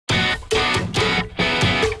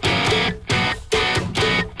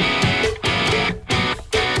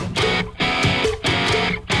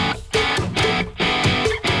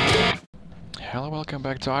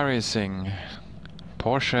back to iRacing.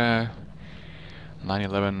 Porsche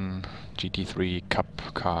 911 GT3 Cup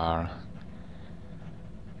car.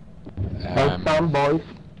 Boys.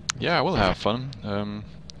 Yeah, we'll have fun.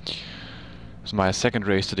 It's my second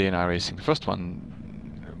race today in iRacing. The first one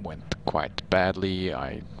went quite badly.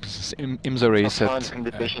 IMSA race at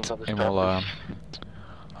Imola.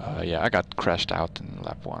 Yeah, I got crashed out in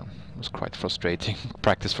lap 1. It was quite frustrating.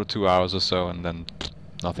 Practiced for 2 hours or so and then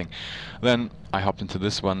nothing. Then I hopped into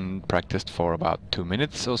this one, practiced for about 2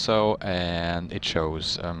 minutes or so, and it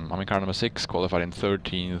shows. I'm in car number 6, qualified in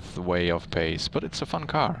 13th, way off pace, but it's a fun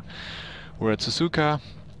car. We're at Suzuka.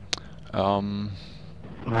 I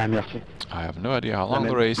have no idea how long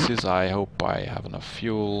the race is. I hope I have enough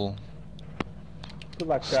fuel. Good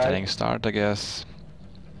luck, guys. Standing start, I guess.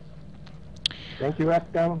 Thank you,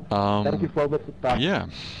 Rascal. Thank you for the start. Yeah.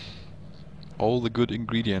 All the good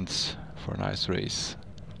ingredients for a nice race.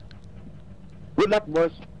 Good luck,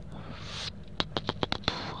 boys.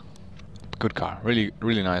 Good car. Really,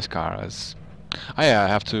 really nice car. I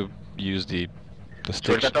have to use the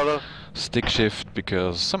stick shift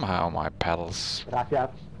because somehow my pedals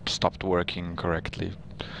stopped working correctly.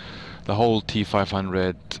 The whole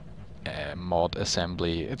T500 mod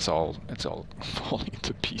assembly, it's all falling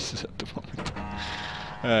to pieces at the moment.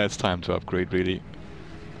 It's time to upgrade, really.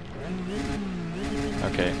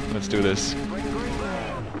 Okay, let's do this.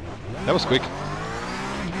 That was quick.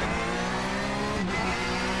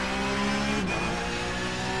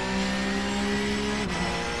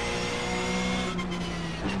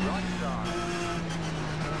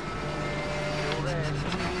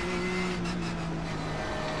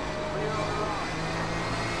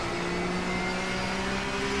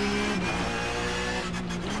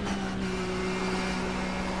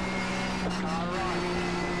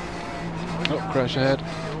 Oh, crash ahead.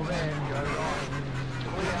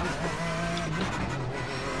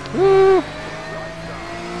 Woo!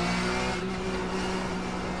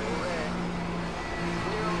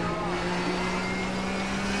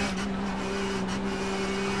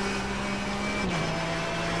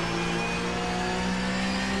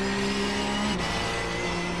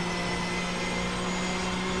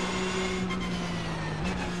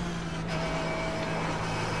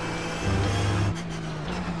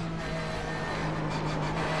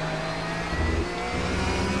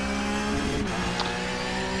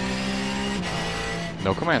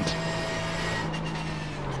 No comment.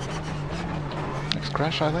 Next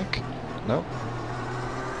crash, I think? No.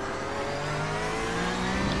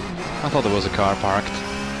 I thought there was a car parked.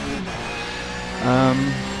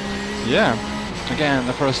 Yeah. Again,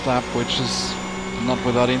 the first lap, which is not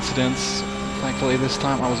without incidents. Thankfully this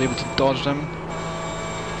time I was able to dodge them.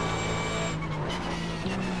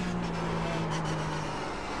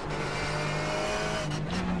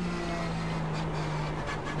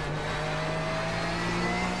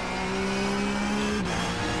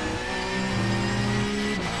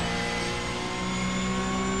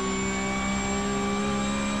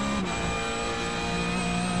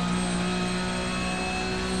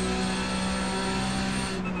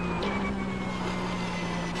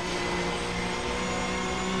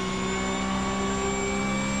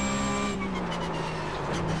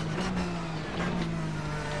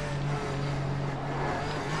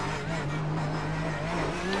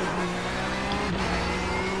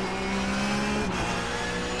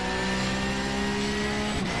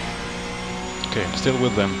 Okay, I'm still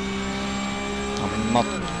with them. I'm not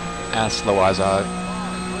as slow as I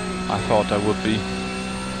thought I would be.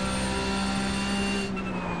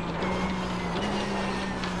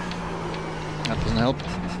 That doesn't help.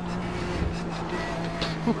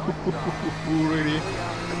 Really?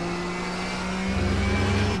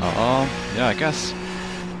 Yeah, I guess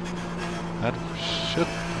that should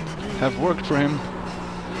have worked for him.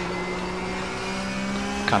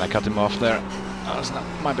 Kinda cut him off there. That was not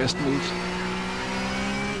my best move.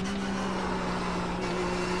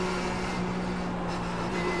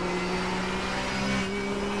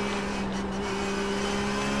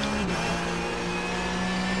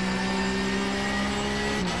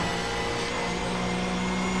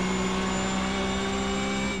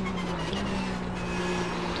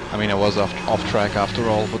 I mean, I was off track after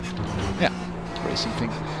all, but yeah, racing thing.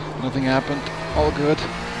 Nothing happened. All good.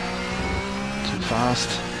 Too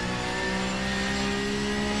fast.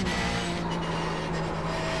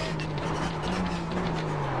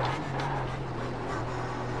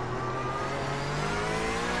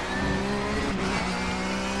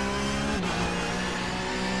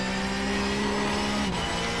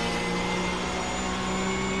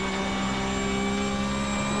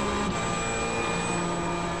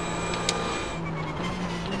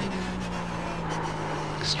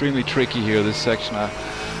 extremely tricky here, this section. I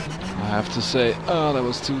have to say, oh, that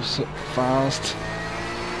was too fast.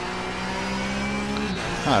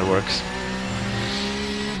 Ah, it works.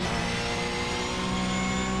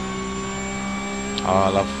 Oh, I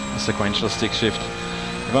love a sequential stick shift.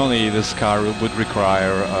 If only this car would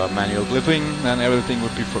require manual blipping, then everything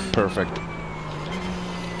would be perfect.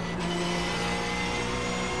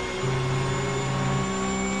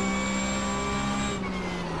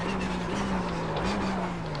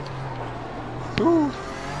 Ooh.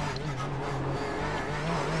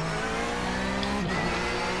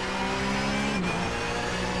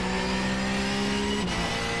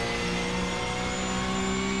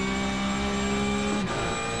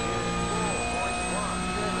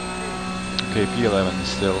 Okay, P11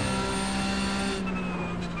 still.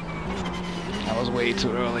 That was way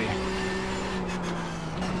too early.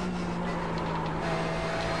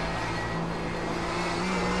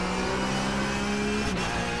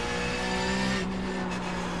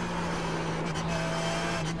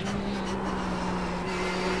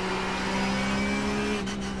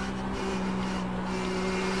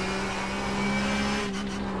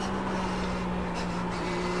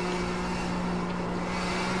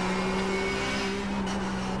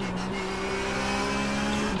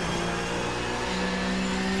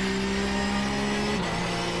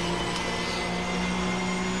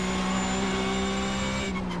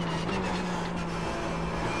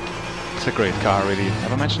 It's a great car, really.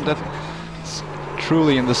 Have I mentioned that? It's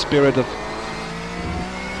truly in the spirit of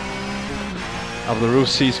the roof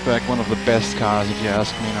C-Spec, one of the best cars, if you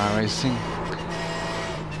ask me, in iRacing.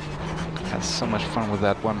 Had so much fun with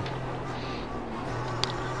that one.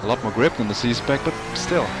 A lot more grip than the C-Spec, but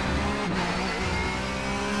still.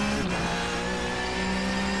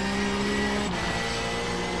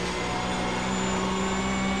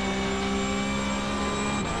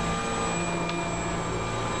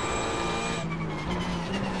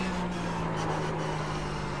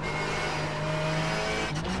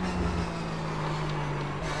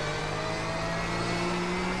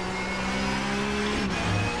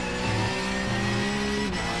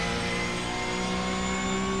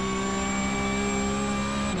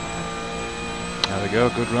 There we go,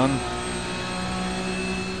 good run.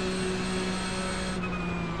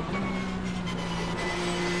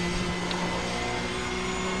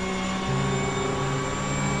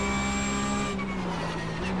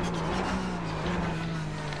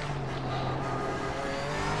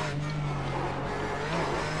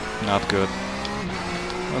 Not good.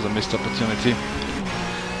 That was a missed opportunity.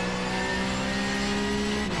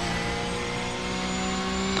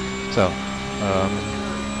 So,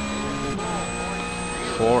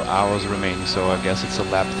 4 hours remaining, so I guess it's a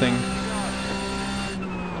lap thing.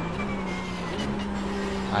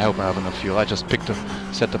 I hope I have enough fuel. I just picked a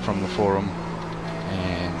setup from the forum,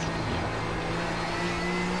 and yeah,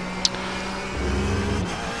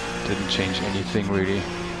 didn't change anything really.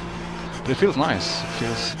 But it feels nice. It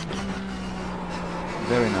feels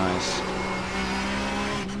very nice.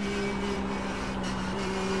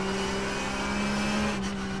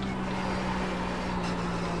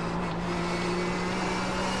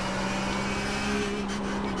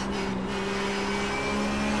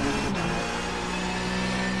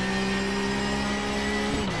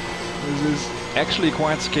 This is actually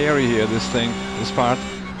quite scary here, this part.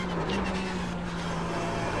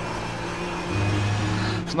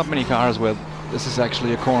 There's not many cars where this is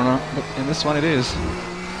actually a corner, but in this one it is.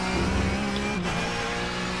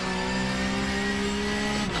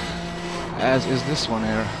 As is this one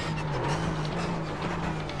here.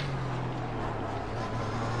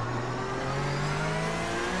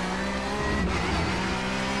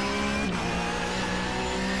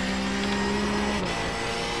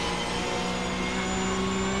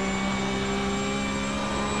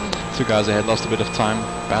 Two guys ahead lost a bit of time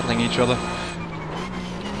battling each other.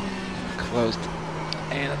 Closed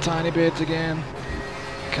and a tiny bit again.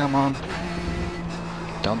 Come on.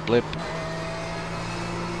 Don't blip.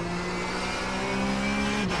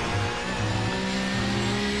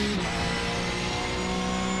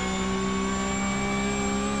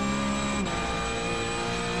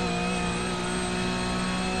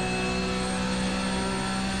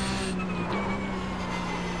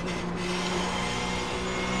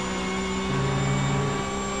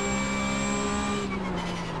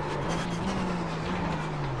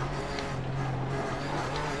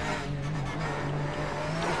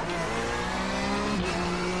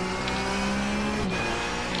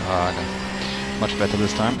 No. Much better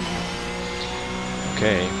this time.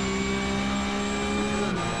 Okay.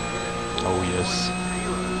 Oh yes.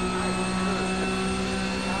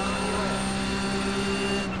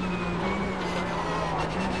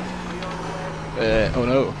 Oh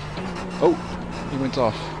no. Oh, he went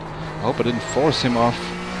off. I hope I didn't force him off.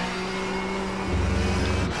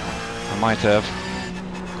 I might have.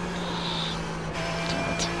 Damn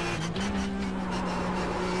it.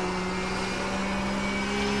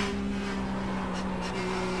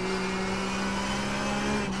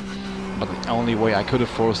 But the only way I could have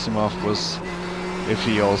forced him off was if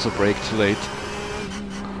he also braked too late.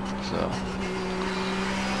 So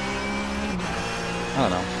I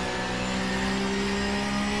don't know.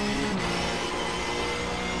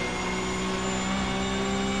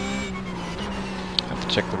 Have to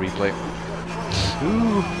check the replay.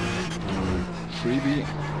 Ooh, freebie.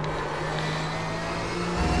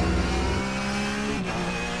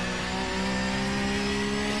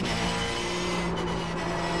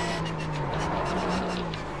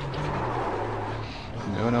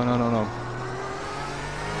 No.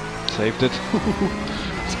 Saved it.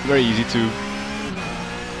 It's very easy to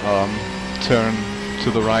turn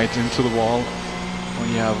to the right into the wall when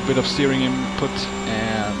you have a bit of steering input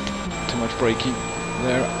and too much braking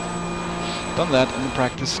there. Done that in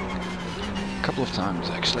practice a couple of times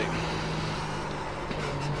actually.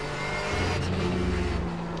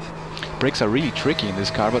 Brakes are really tricky in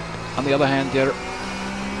this car, but on the other hand they're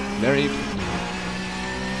very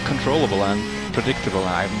controllable and predictable, and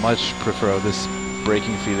I much prefer this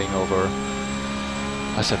braking feeling over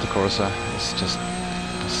Assetto Corsa. It's just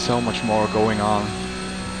so much more going on.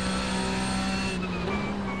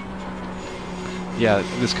 Yeah,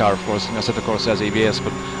 this car, of course, Assetto Corsa has ABS,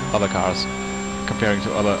 but other cars, comparing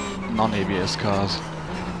to other non-ABS cars,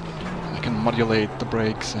 I can modulate the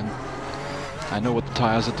brakes and I know what the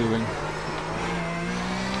tires are doing.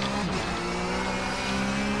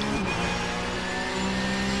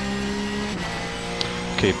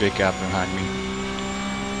 Okay, big gap behind me.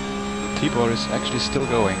 T-Bar is actually still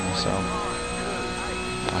going, so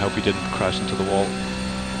I hope he didn't crash into the wall.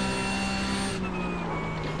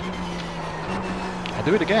 I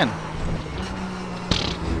do it again.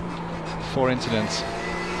 4 incidents.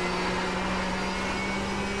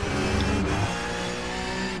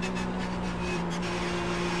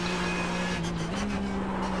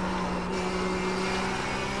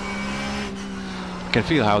 I can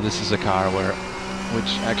feel how this is a car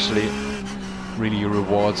which actually really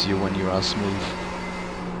rewards you when you are smooth.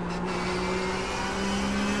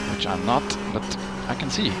 Which I'm not, but I can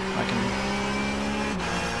see. I can.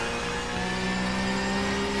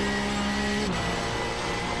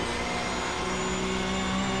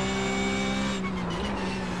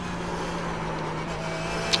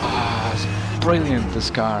 Ah, it's brilliant, this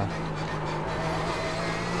car.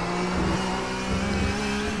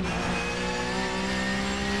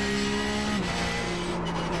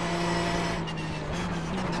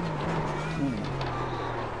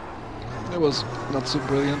 Was not so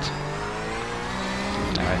brilliant.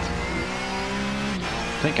 Alright.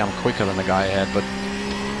 I think I'm quicker than the guy ahead, but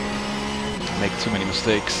I make too many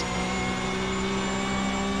mistakes.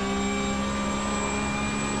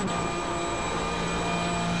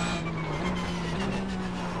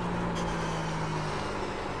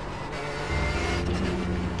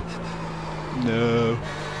 No.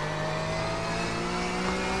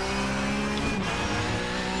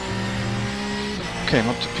 Okay, I'm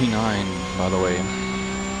up to P9, by the way.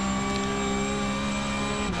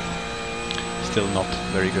 Still not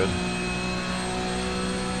very good.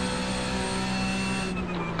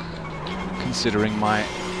 Considering my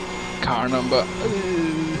car number.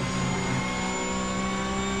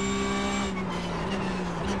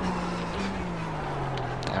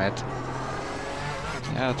 Damn it.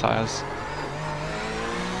 Yeah, tires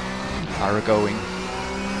are going.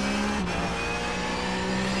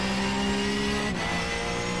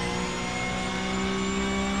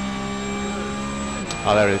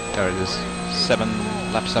 Oh, there it is.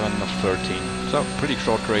 Lap 7 of 13. So, pretty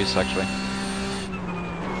short race actually.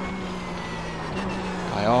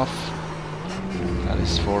 Guy off. That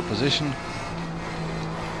is for position.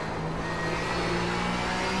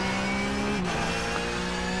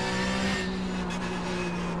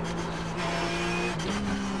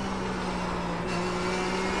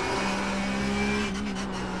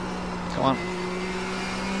 Come on.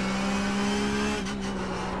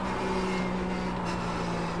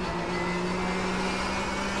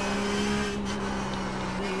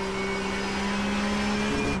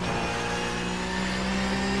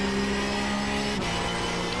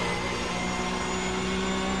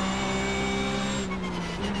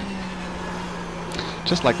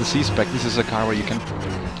 Just like the C-Spec, this is a car where you can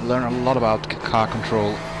learn a lot about car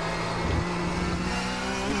control.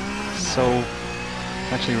 So,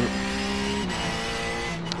 actually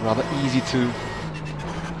rather easy to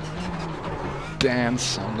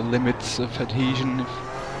dance on the limits of adhesion.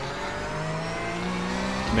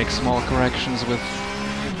 To make small corrections with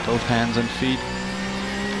both hands and feet.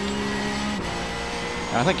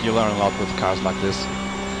 I think you learn a lot with cars like this.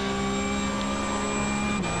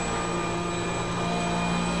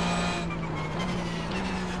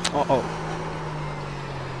 Uh-oh.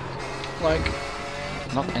 Like,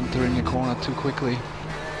 not entering a corner too quickly.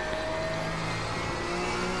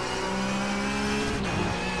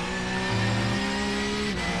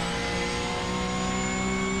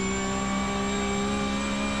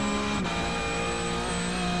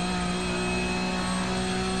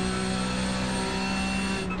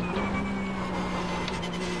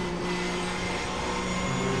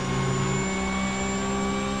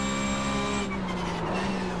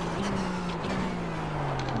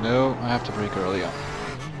 No, I have to brake early on.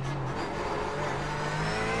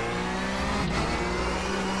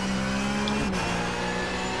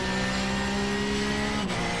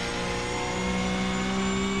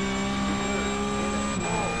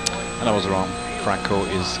 And I was wrong. Franco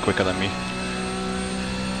is quicker than me.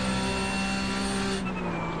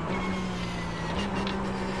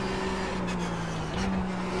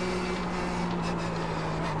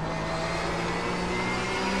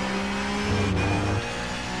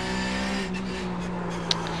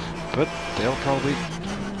 But they'll probably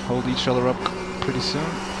hold each other up pretty soon.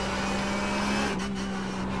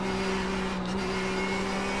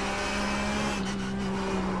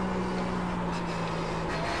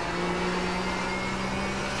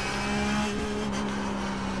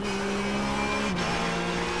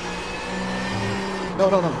 No,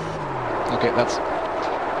 no, no. Okay, that's...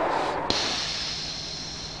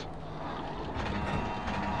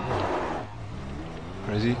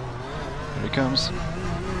 Crazy. Here he comes.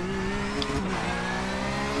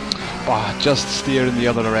 Oh, just steered in the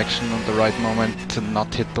other direction at the right moment to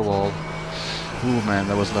not hit the wall. Ooh man,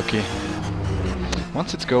 that was lucky.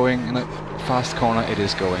 Once it's going in a fast corner, it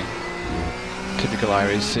is going. Typical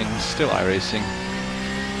iRacing, still iRacing.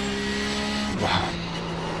 Wow.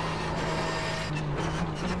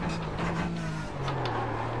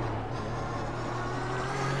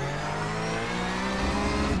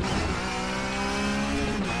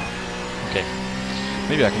 Okay,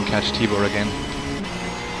 maybe I can catch Tibor again.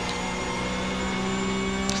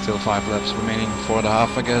 Still 5 laps remaining,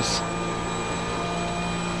 4.5 I guess.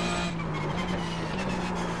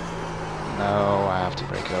 No, I have to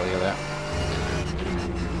brake earlier there.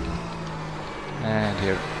 And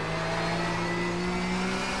here.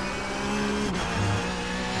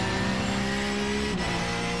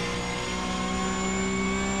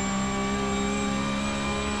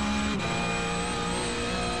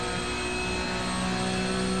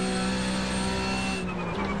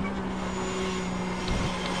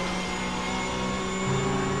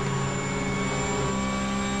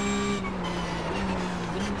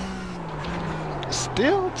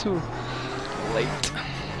 Still too late.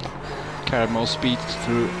 Carried more speed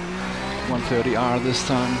through 130R this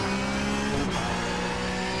time.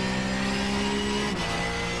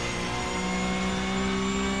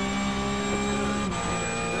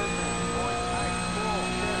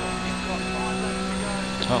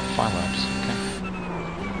 Oh, 5 laps, okay.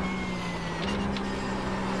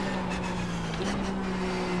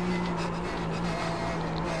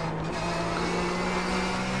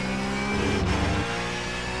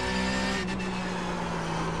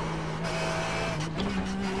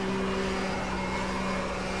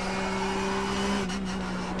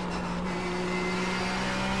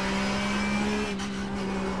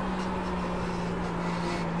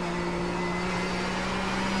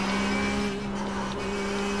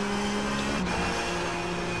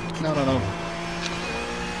 No, no, no.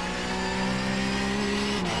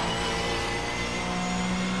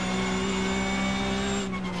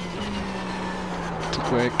 Too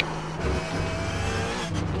quick.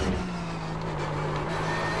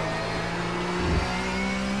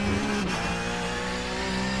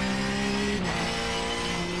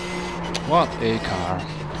 What a car.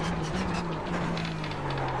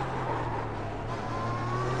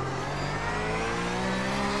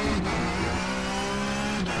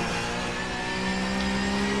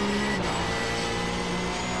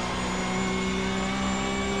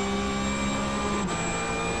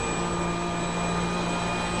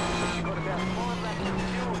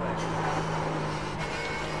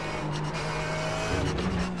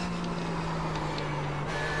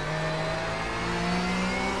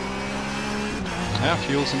 Yeah,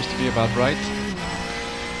 fuel seems to be about right.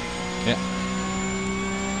 Yeah.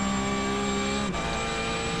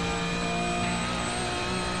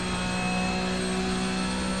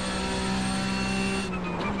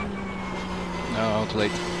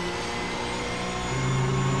 plate.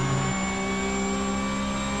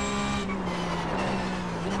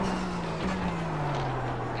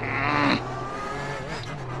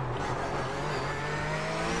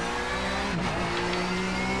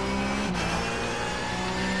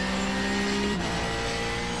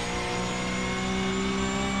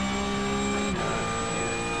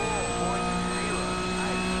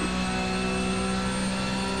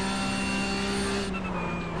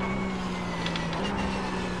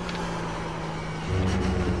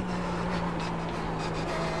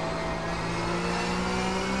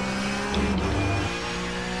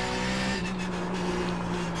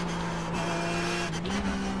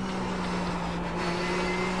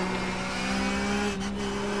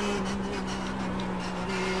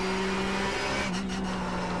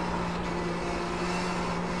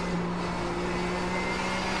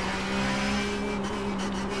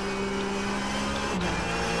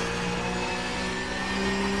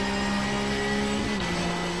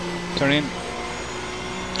 Turn in.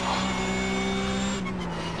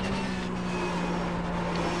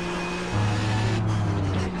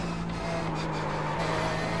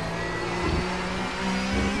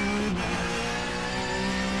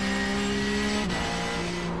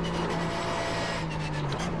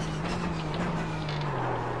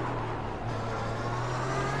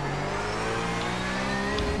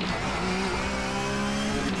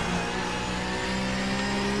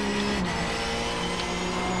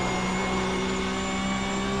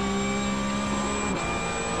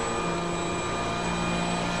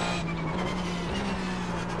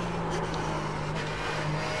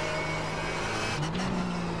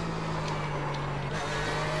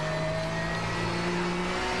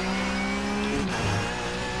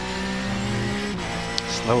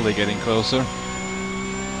 Slowly getting closer.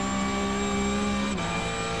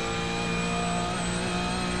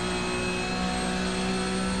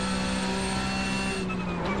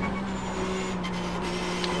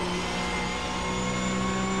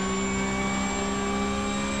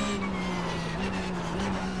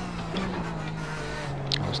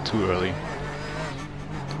 I was too early.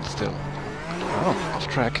 Still. Oh, off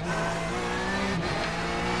track.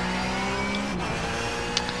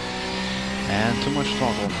 And too much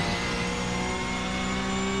throttle.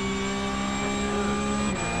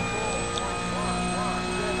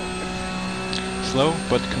 Slow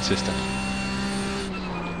but consistent.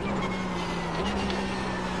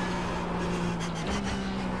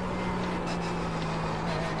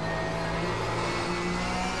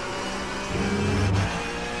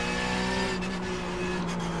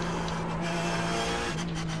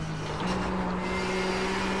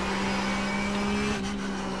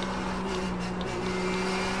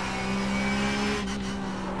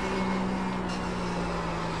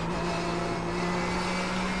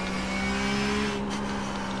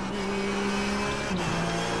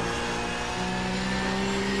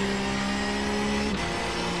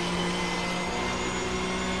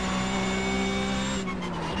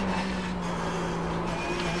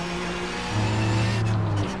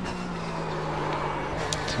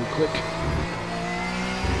 Too quick.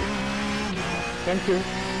 Thank you.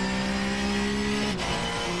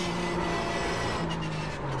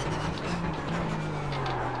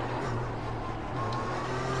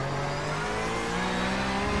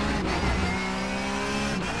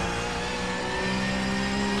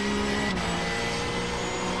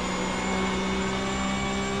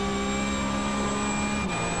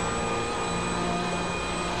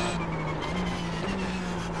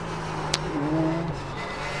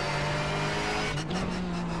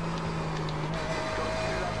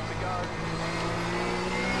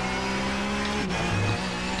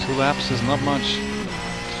 Two laps is not much.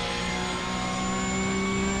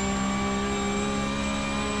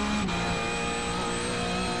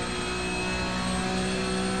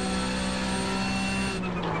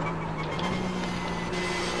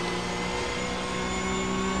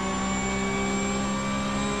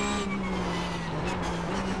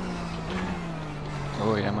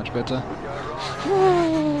 Oh yeah, much better.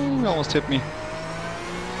 Woo, almost hit me.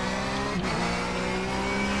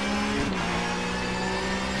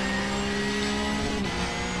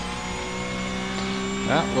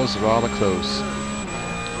 That was rather close.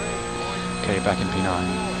 Okay, back in P9.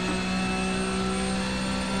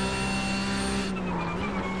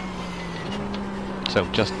 So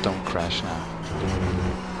just don't crash now.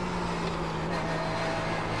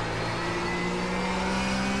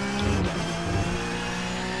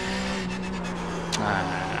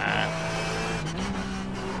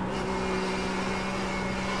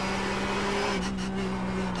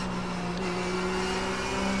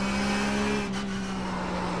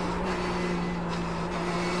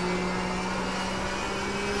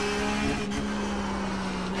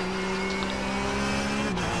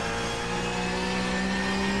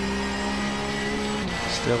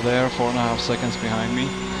 Still there, 4.5 seconds behind me.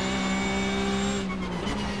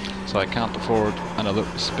 So I can't afford another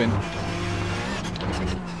spin.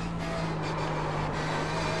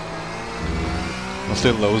 I'll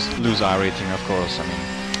still lose iRating, of course, I mean,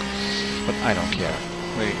 but I don't care.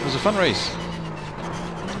 Wait, it was a fun race.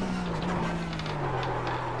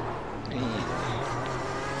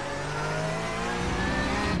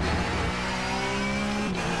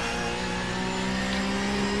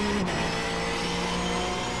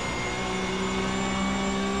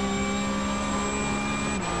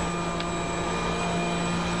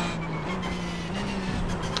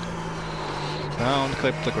 Don't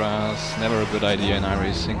clip the grass, never a good idea in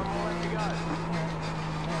iRacing.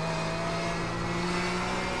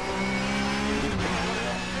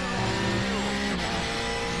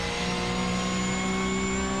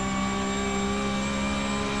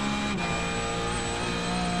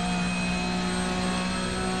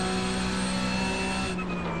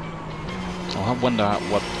 I wonder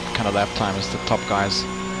what kind of lap times the top guys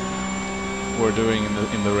were doing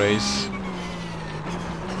in the race.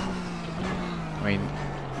 I mean,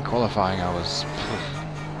 in qualifying I was,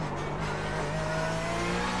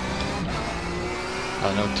 I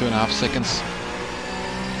don't know, 2.5 seconds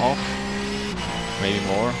off, maybe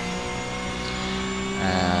more.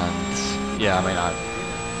 And yeah, I mean, I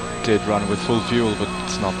did run with full fuel, but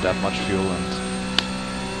it's not that much fuel, and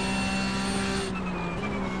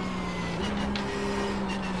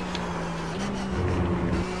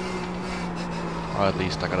or at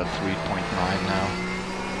least I got a 3.9 now.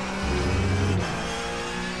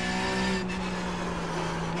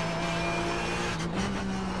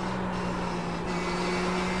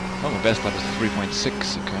 Oh, my best lap is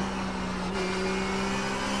 3.6, okay.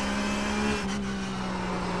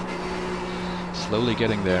 Slowly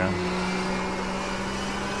getting there.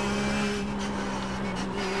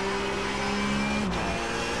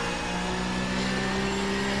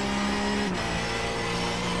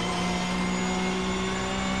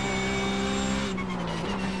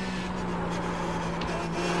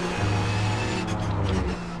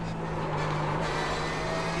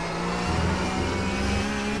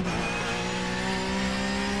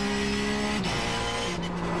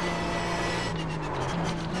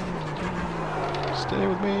 Stay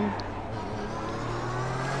with me.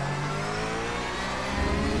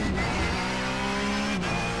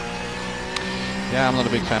 Yeah, I'm not a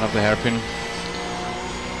big fan of the hairpin.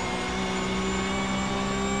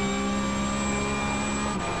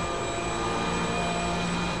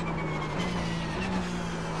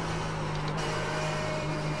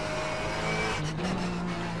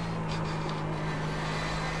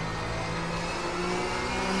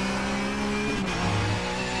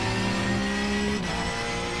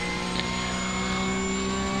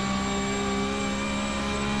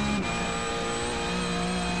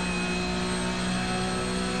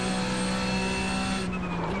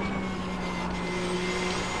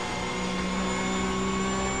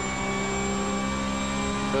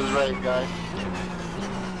 It was right, guys.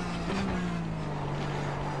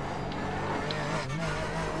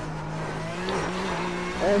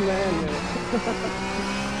 Oh man.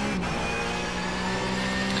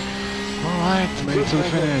 Alright, made it to the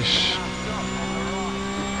finish.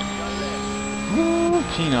 Woo,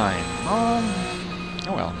 P9.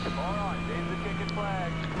 Oh well.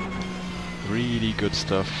 Really good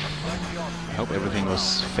stuff. I hope everything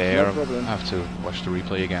was fair. No problem. I have to watch the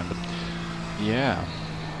replay again, but yeah.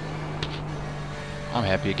 I'm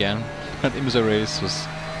happy again. That IMSA race was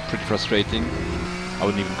pretty frustrating. I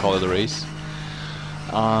wouldn't even call it a race.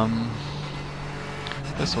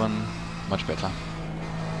 This one, much better.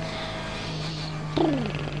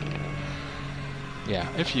 Yeah,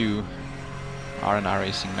 if you are an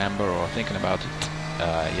iRacing member or thinking about it,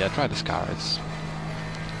 yeah, try this car. It's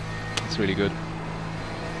really good.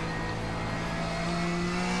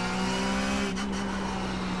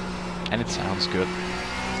 And it sounds good.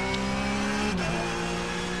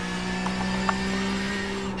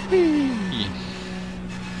 Whee!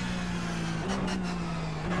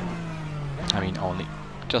 I mean, only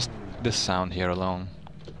just this sound here alone.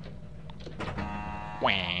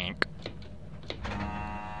 Wank.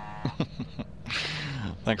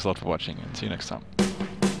 Thanks a lot for watching, and see you next time.